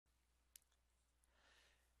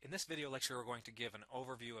In this video lecture, we're going to give an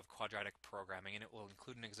overview of quadratic programming, and it will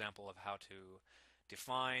include an example of how to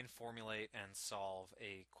define, formulate, and solve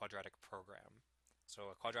a quadratic program. So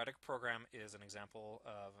a quadratic program is an example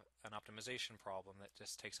of an optimization problem that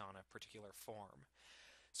just takes on a particular form.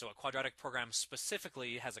 So a quadratic program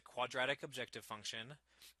specifically has a quadratic objective function,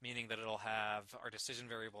 meaning that it'll have our decision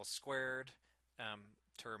variable squared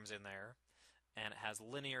terms in there, and it has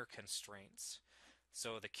linear constraints.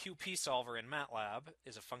 So the QP solver in Matlab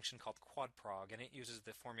is a function called quadprog, and it uses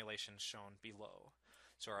the formulation shown below.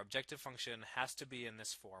 So our objective function has to be in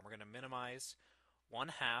this form. We're going to minimize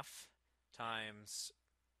 1/2 times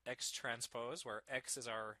x transpose, where x is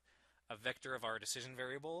a vector of our decision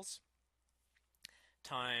variables,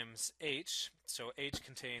 times h. So h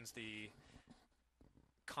contains the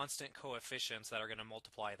constant coefficients that are going to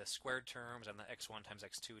multiply the squared terms and the x1 times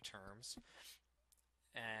x2 terms.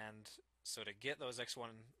 And so to get those x1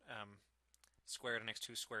 squared and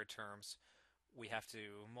x2 squared terms, we have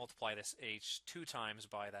to multiply this h 2 times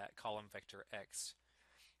by that column vector x.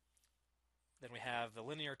 Then we have the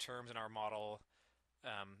linear terms in our model.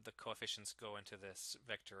 The coefficients go into this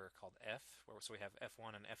vector called f, so we have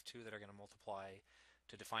f1 and f2 that are going to multiply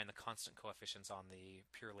to define the constant coefficients on the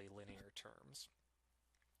purely linear terms.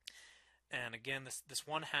 And again, this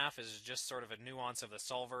 1/2 is just sort of a nuance of the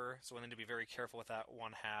solver, so we need to be very careful with that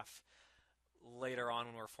 1/2 later on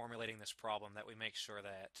when we're formulating this problem, that we make sure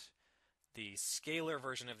that the scalar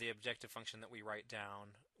version of the objective function that we write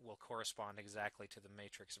down will correspond exactly to the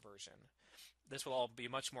matrix version. This will all be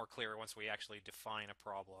much more clear once we actually define a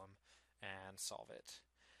problem and solve it.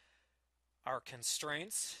 Our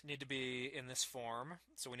constraints need to be in this form,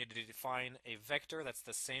 so we need to define a vector that's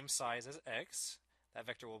the same size as x. That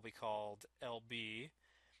vector will be called LB,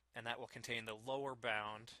 and that will contain the lower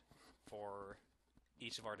bound for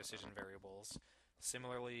each of our decision variables.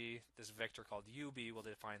 Similarly, this vector called UB will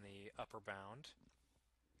define the upper bound.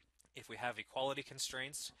 If we have equality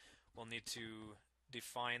constraints, we'll need to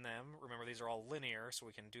define them. Remember, these are all linear, so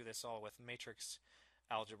we can do this all with matrix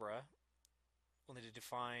algebra. We'll need to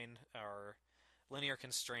define our linear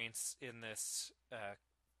constraints in this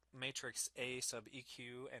matrix A sub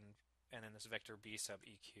EQ and in this vector B sub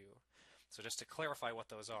EQ. So just to clarify what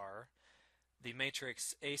those are, the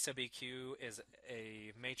matrix A sub EQ is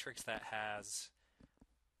a matrix that has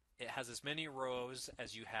as many rows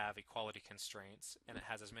as you have equality constraints, and it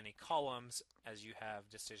has as many columns as you have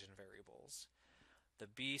decision variables. The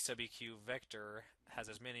B sub EQ vector has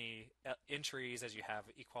as many entries as you have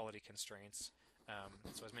equality constraints.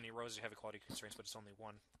 So as many rows as you have equality constraints, but it's only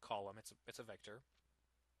one column. It's a vector.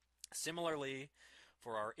 Similarly,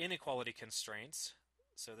 for our inequality constraints,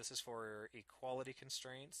 so this is for equality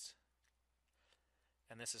constraints,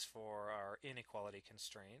 and this is for our inequality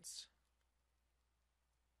constraints.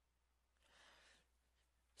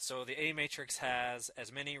 So the A matrix has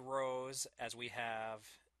as many rows as we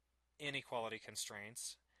have inequality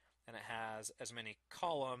constraints, and it has as many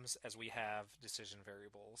columns as we have decision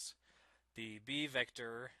variables. The B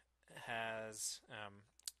vector has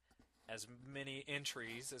as many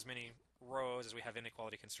entries, as many rows as we have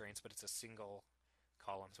inequality constraints, but it's a single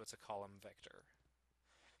column, so it's a column vector.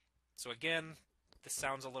 So again, this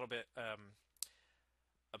sounds a little bit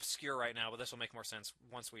obscure right now, but this will make more sense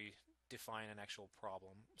once we define an actual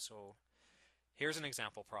problem. So here's an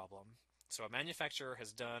example problem. So a manufacturer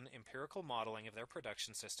has done empirical modeling of their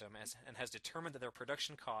production system and has determined that their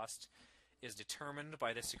production cost is determined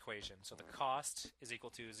by this equation. So the cost is equal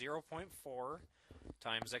to 0.4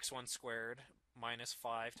 times x1 squared minus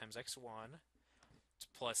 5 times x1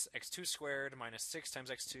 plus x2 squared minus 6 times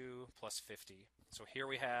x2 plus 50. So here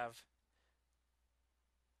we have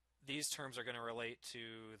these terms are going to relate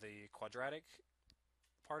to the quadratic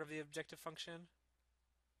part of the objective function.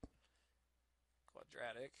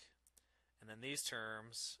 Quadratic. And then these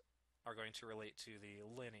terms are going to relate to the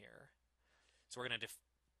linear. So we're going to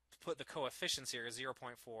put the coefficients here,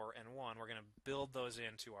 0.4 and 1. We're going to build those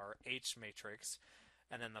into our H matrix.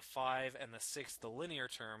 And then the 5 and the 6, the linear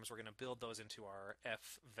terms, we're going to build those into our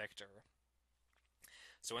F vector.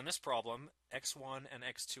 So in this problem, x1 and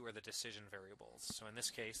x2 are the decision variables. So in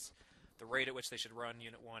this case, the rate at which they should run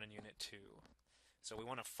unit 1 and unit 2. So we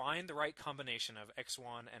want to find the right combination of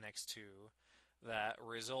x1 and x2 that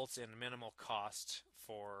results in minimal cost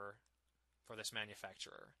for this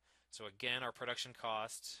manufacturer. So again, our production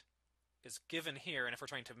cost is given here, and if we're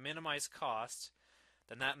trying to minimize cost,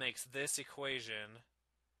 then that makes this equation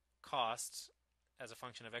cost as a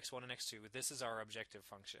function of x1 and x2. This is our objective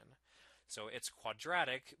function. So it's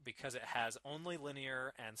quadratic because it has only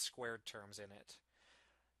linear and squared terms in it.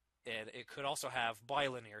 It could also have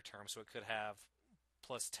bilinear terms, so it could have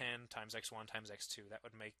plus 10 times x1 times x2.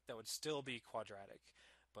 That would still be quadratic.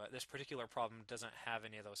 But this particular problem doesn't have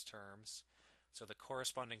any of those terms. So the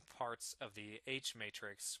corresponding parts of the H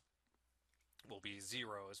matrix will be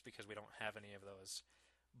zeros because we don't have any of those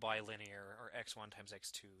bilinear or x1 times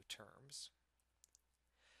x2 terms.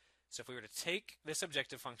 So if we were to take this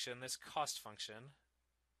objective function, this cost function,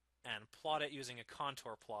 and plot it using a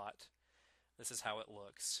contour plot, this is how it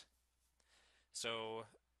looks. So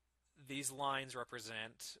these lines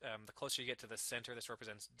represent, the closer you get to the center, this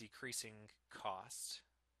represents decreasing cost.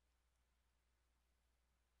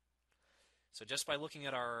 So just by looking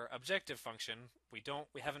at our objective function, we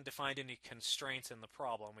haven't defined any constraints in the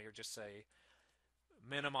problem. We just say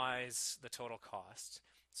minimize the total cost.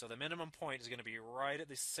 So the minimum point is going to be right at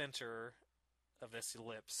the center of this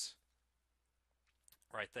ellipse,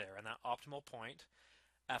 right there. And that optimal point,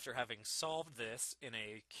 after having solved this in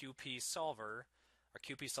a QP solver, our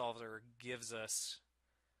QP solver gives us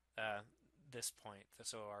this point.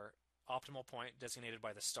 So our optimal point designated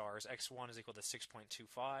by the stars, x1 is equal to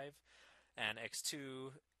 6.25, and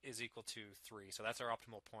x2 is equal to 3. So that's our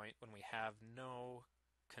optimal point when we have no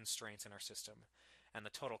constraints in our system. And the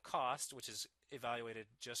total cost, which is evaluated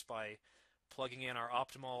just by plugging in our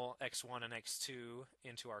optimal x1 and x2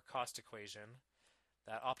 into our cost equation,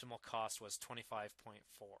 that optimal cost was 25.4.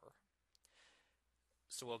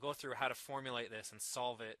 So we'll go through how to formulate this and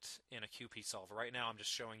solve it in a QP solver. Right now I'm just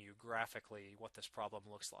showing you graphically what this problem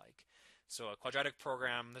looks like. So a quadratic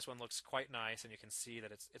program, this one looks quite nice, and you can see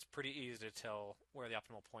that it's pretty easy to tell where the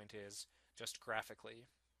optimal point is just graphically.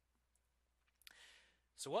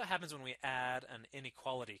 So what happens when we add an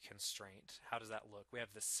inequality constraint? How does that look? We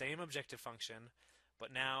have the same objective function,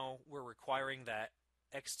 but now we're requiring that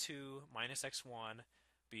x2 minus x1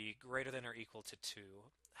 be greater than or equal to 2.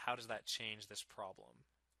 How does that change this problem?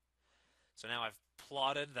 So now I've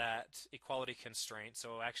plotted that equality constraint.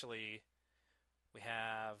 So actually we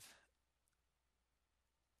have,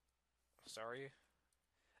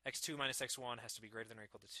 x2 minus x1 has to be greater than or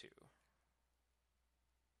equal to 2.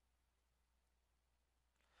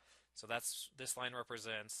 So this line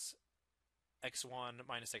represents x1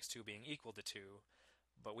 minus x2 being equal to 2,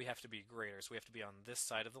 but we have to be greater, so we have to be on this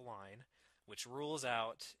side of the line, which rules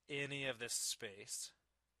out any of this space.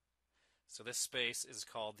 So this space is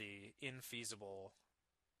called the infeasible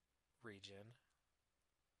region.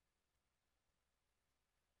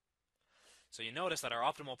 So you notice that our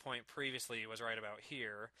optimal point previously was right about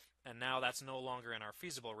here, and now that's no longer in our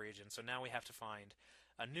feasible region, so now we have to find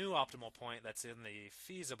a new optimal point that's in the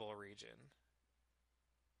feasible region.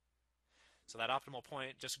 So that optimal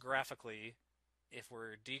point, just graphically, if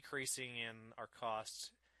we're decreasing in our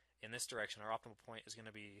cost in this direction, our optimal point is going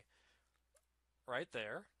to be right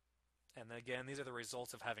there. And again, these are the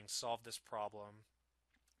results of having solved this problem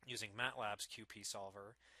using Matlab's QP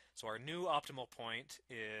solver. So our new optimal point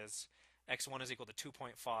is x1 is equal to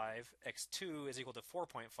 2.5, x2 is equal to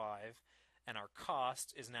 4.5, and our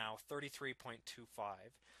cost is now 33.25.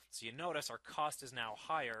 So you notice our cost is now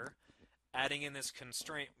higher. Adding in this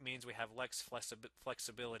constraint means we have less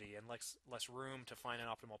flexibility and less room to find an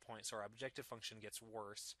optimal point, so our objective function gets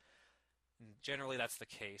worse. And generally that's the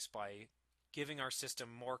case. By giving our system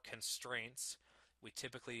more constraints, we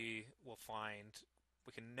typically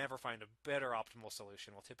we can never find a better optimal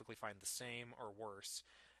solution. We'll typically find the same or worse.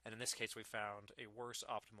 And in this case we found a worse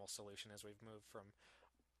optimal solution as we've moved from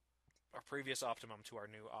our previous optimum to our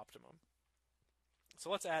new optimum. So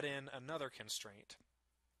let's add in another constraint.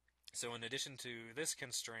 So in addition to this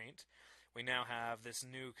constraint, we now have this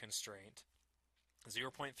new constraint.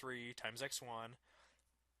 0.3 times x1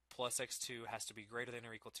 plus x2 has to be greater than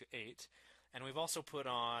or equal to 8. And we've also put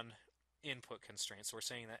on input constraints. So we're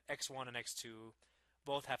saying that x1 and x2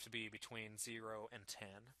 both have to be between 0 and 10.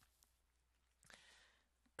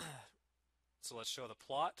 So let's show the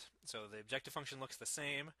plot. So the objective function looks the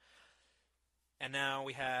same. And now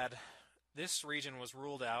we had this region was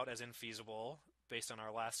ruled out as infeasible based on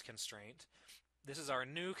our last constraint. This is our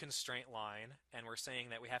new constraint line, and we're saying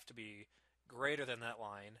that we have to be greater than that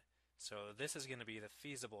line. So this is going to be the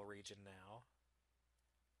feasible region now.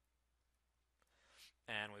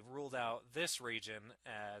 And we've ruled out this region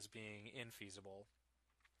as being infeasible.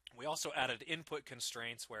 We also added input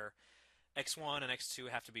constraints where x1 and x2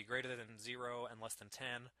 have to be greater than 0 and less than 10.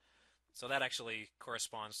 So that actually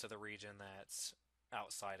corresponds to the region that's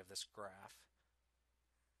outside of this graph.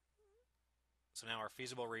 So now our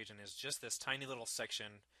feasible region is just this tiny little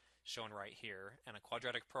section shown right here, and a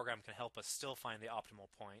quadratic program can help us still find the optimal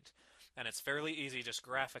point. And it's fairly easy just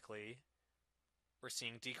graphically. We're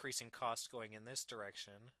seeing decreasing cost going in this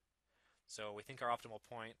direction. So we think our optimal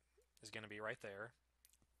point is going to be right there.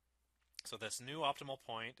 So this new optimal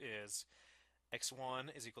point is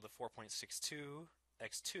x1 is equal to 4.62,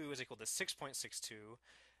 x2 is equal to 6.62,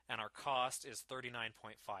 and our cost is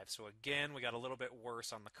 39.5. So again, we got a little bit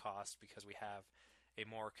worse on the cost because we have a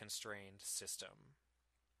more constrained system.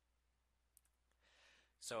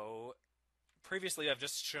 So previously I've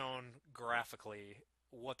just shown graphically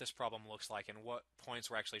what this problem looks like and what points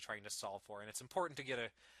we're actually trying to solve for. And it's important to get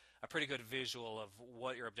a pretty good visual of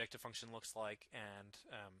what your objective function looks like and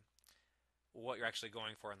what you're actually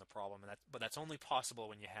going for in the problem. But that's only possible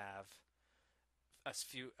when you have a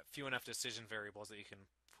few enough decision variables that you can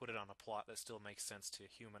put it on a plot that still makes sense to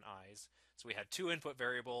human eyes. So we had two input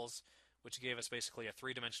variables, which gave us basically a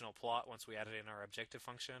three-dimensional plot once we added in our objective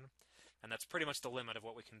function. And that's pretty much the limit of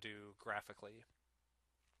what we can do graphically.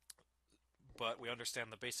 But we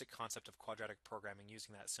understand the basic concept of quadratic programming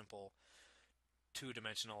using that simple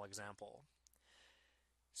two-dimensional example.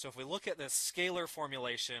 So if we look at the scalar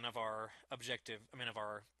formulation of our of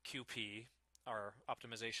our QP, our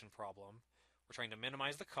optimization problem, we're trying to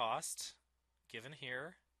minimize the cost given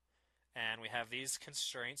here, and we have these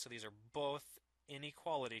constraints. So these are both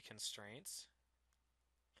inequality constraints.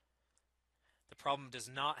 The problem does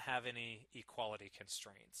not have any equality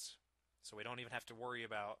constraints. So we don't even have to worry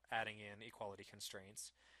about adding in equality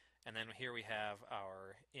constraints. And then here we have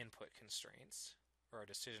our input constraints, or our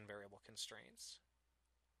decision variable constraints.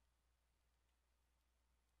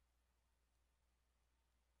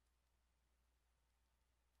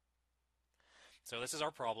 So this is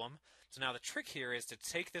our problem. So now the trick here is to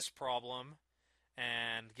take this problem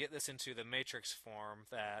and get this into the matrix form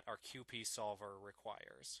that our QP solver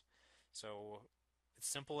requires. So it's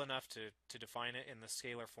simple enough to define it in the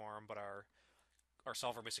scalar form, but our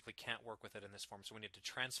solver basically can't work with it in this form, so we need to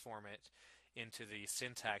transform it into the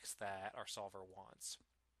syntax that our solver wants.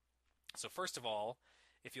 So first of all,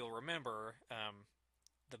 if you'll remember,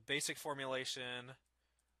 the basic formulation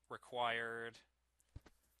required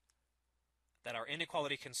that our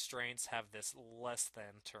inequality constraints have this less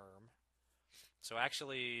than term. So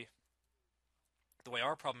actually, the way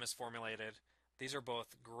our problem is formulated, these are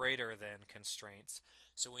both greater than constraints.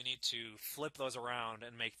 So we need to flip those around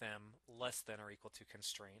and make them less than or equal to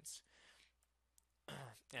constraints.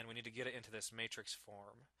 And we need to get it into this matrix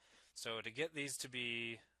form. So to get these to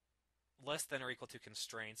be less than or equal to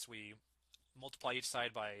constraints, we multiply each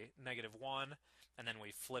side by -1, and then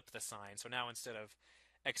we flip the sign. So now instead of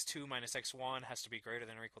x2 minus x1 has to be greater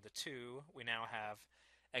than or equal to 2, we now have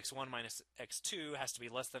x1 minus x2 has to be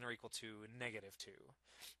less than or equal to -2.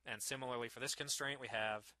 And similarly for this constraint, we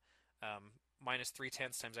have minus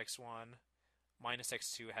 3/10 times x1 minus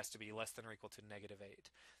x2 has to be less than or equal to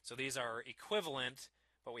 -8. So these are equivalent,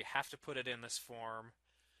 but we have to put it in this form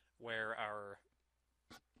where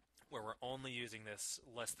we're only using this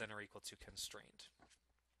less than or equal to constraint.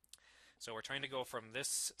 So we're trying to go from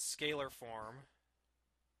this scalar form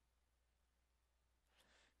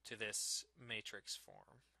to this matrix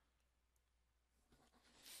form.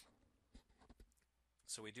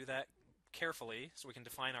 So we do that carefully so we can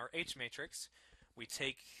define our H matrix. We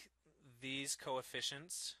take these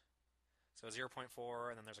coefficients, so 0.4,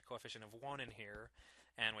 and then there's a coefficient of 1 in here,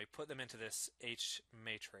 and we put them into this H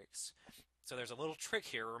matrix. So there's a little trick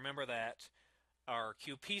here. Remember that our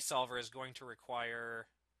QP solver is going to require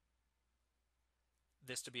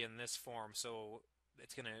this to be in this form, so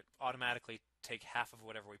it's going to automatically take half of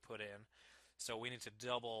whatever we put in. So we need to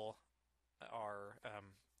double our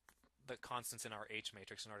the constants in our H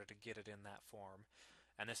matrix in order to get it in that form.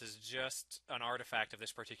 And this is just an artifact of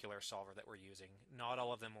this particular solver that we're using. Not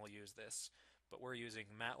all of them will use this, but we're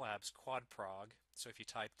using Matlab's quadprog. So if you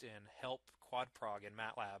typed in help quadprog in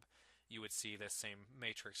Matlab, you would see this same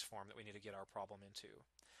matrix form that we need to get our problem into.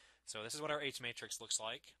 So this is what our H matrix looks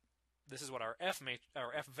like. This is what our F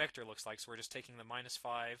vector looks like. So we're just taking the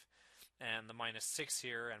 -5 and the -6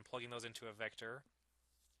 here and plugging those into a vector.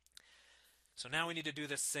 So now we need to do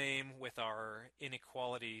the same with our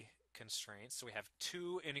inequality constraints. So we have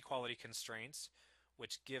two inequality constraints,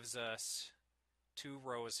 which gives us 2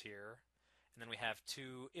 rows here. And then we have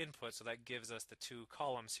 2 inputs, so that gives us the 2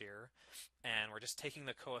 columns here. And we're just taking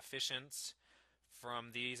the coefficients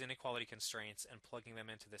from these inequality constraints and plugging them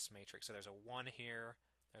into this matrix. So there's a 1 here,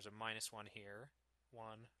 there's a -1 here,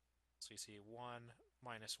 1. So you see 1,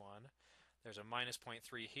 -1. There's a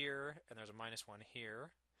 -0.3 here, and there's a -1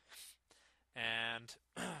 here. And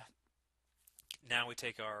now we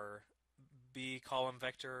take our B column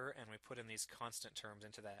vector and we put in these constant terms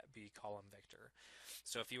into that B column vector.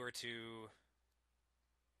 So if you were to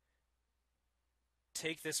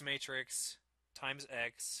take this matrix times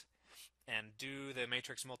x and do the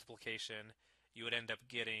matrix multiplication, you would end up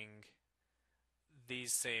getting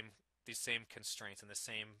these same these same constraints in the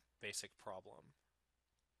same basic problem.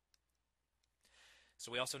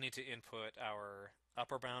 So we also need to input our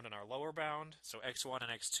upper bound and our lower bound. So x1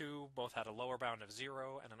 and x2 both had a lower bound of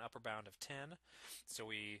 0 and an upper bound of 10. So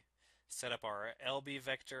we set up our LB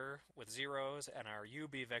vector with zeros and our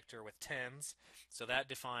UB vector with 10s. So that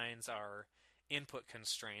defines our input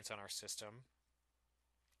constraints on our system.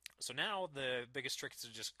 So now the biggest trick is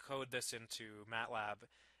to just code this into Matlab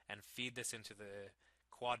and feed this into the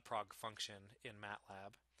quadprog function in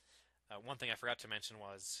Matlab. One thing I forgot to mention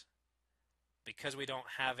was, because we don't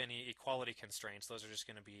have any equality constraints, those are just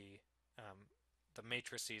going to be the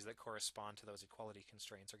matrices that correspond to those equality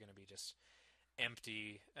constraints are going to be just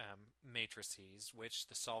empty matrices, which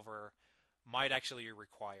the solver might actually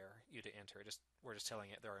require you to enter. We're just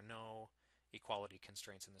telling it there are no equality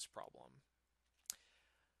constraints in this problem.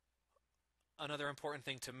 Another important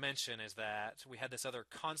thing to mention is that we had this other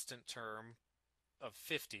constant term of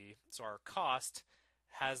 50, so our cost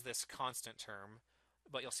has this constant term,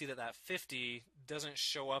 but you'll see that that 50 doesn't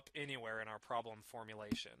show up anywhere in our problem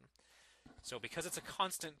formulation. So because it's a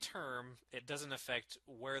constant term, it doesn't affect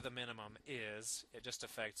where the minimum is, it just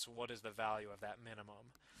affects what is the value of that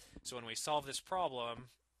minimum. So when we solve this problem,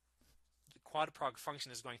 the quadprog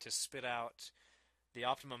function is going to spit out the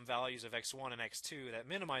optimum values of x1 and x2 that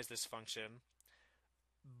minimize this function,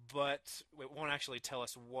 but it won't actually tell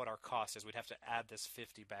us what our cost is. We'd have to add this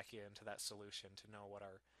 50 back into that solution to know what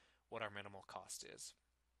our minimal cost is.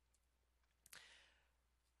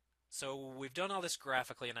 So we've done all this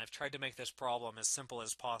graphically, and I've tried to make this problem as simple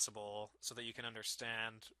as possible so that you can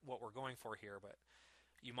understand what we're going for here. But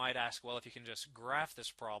you might ask, well, if you can just graph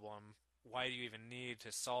this problem, why do you even need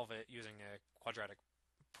to solve it using a quadratic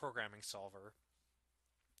programming solver?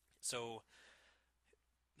 So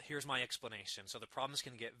here's my explanation. So the problems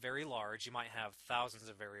can get very large. You might have thousands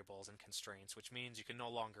of variables and constraints, which means you can no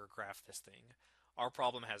longer graph this thing. Our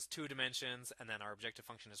problem has 2 dimensions, and then our objective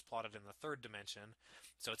function is plotted in the 3rd dimension.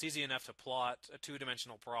 So it's easy enough to plot a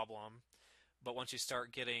 2-dimensional problem, but once you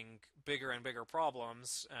start getting bigger and bigger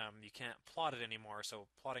problems, you can't plot it anymore. So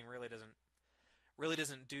plotting really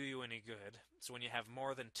doesn't do you any good. So when you have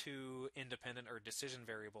more than 2 independent or decision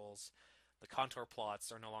variables, the contour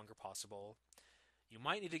plots are no longer possible. You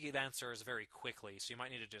might need to get answers very quickly, so you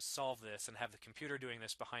might need to just solve this and have the computer doing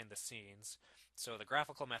this behind the scenes. So the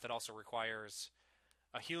graphical method also requires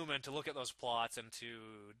a human to look at those plots and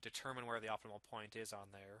to determine where the optimal point is on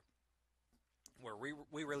there. Where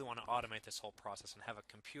we really want to automate this whole process and have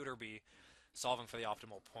a computer be solving for the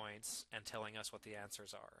optimal points and telling us what the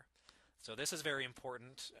answers are. So this is very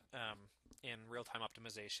important in real-time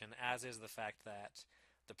optimization, as is the fact that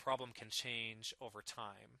the problem can change over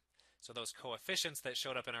time. So those coefficients that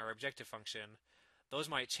showed up in our objective function, those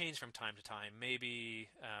might change from time to time. Maybe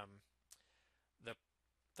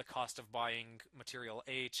the cost of buying material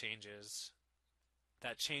A changes.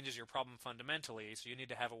 That changes your problem fundamentally, so you need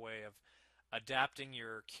to have a way of adapting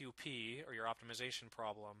your QP, or your optimization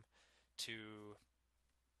problem, to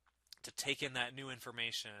take in that new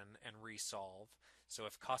information and resolve. So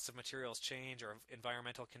if costs of materials change, or if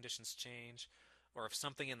environmental conditions change, or if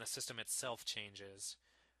something in the system itself changes,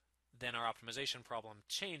 then our optimization problem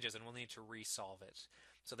changes and we'll need to resolve it.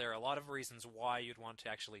 So there are a lot of reasons why you'd want to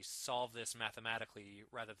actually solve this mathematically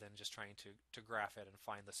rather than just trying to graph it and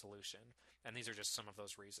find the solution. And these are just some of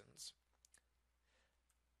those reasons.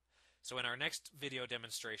 So in our next video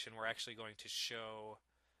demonstration, we're actually going to show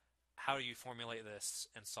how you formulate this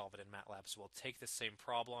and solve it in Matlab. So we'll take this same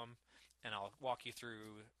problem and I'll walk you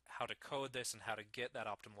through how to code this and how to get that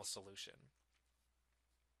optimal solution.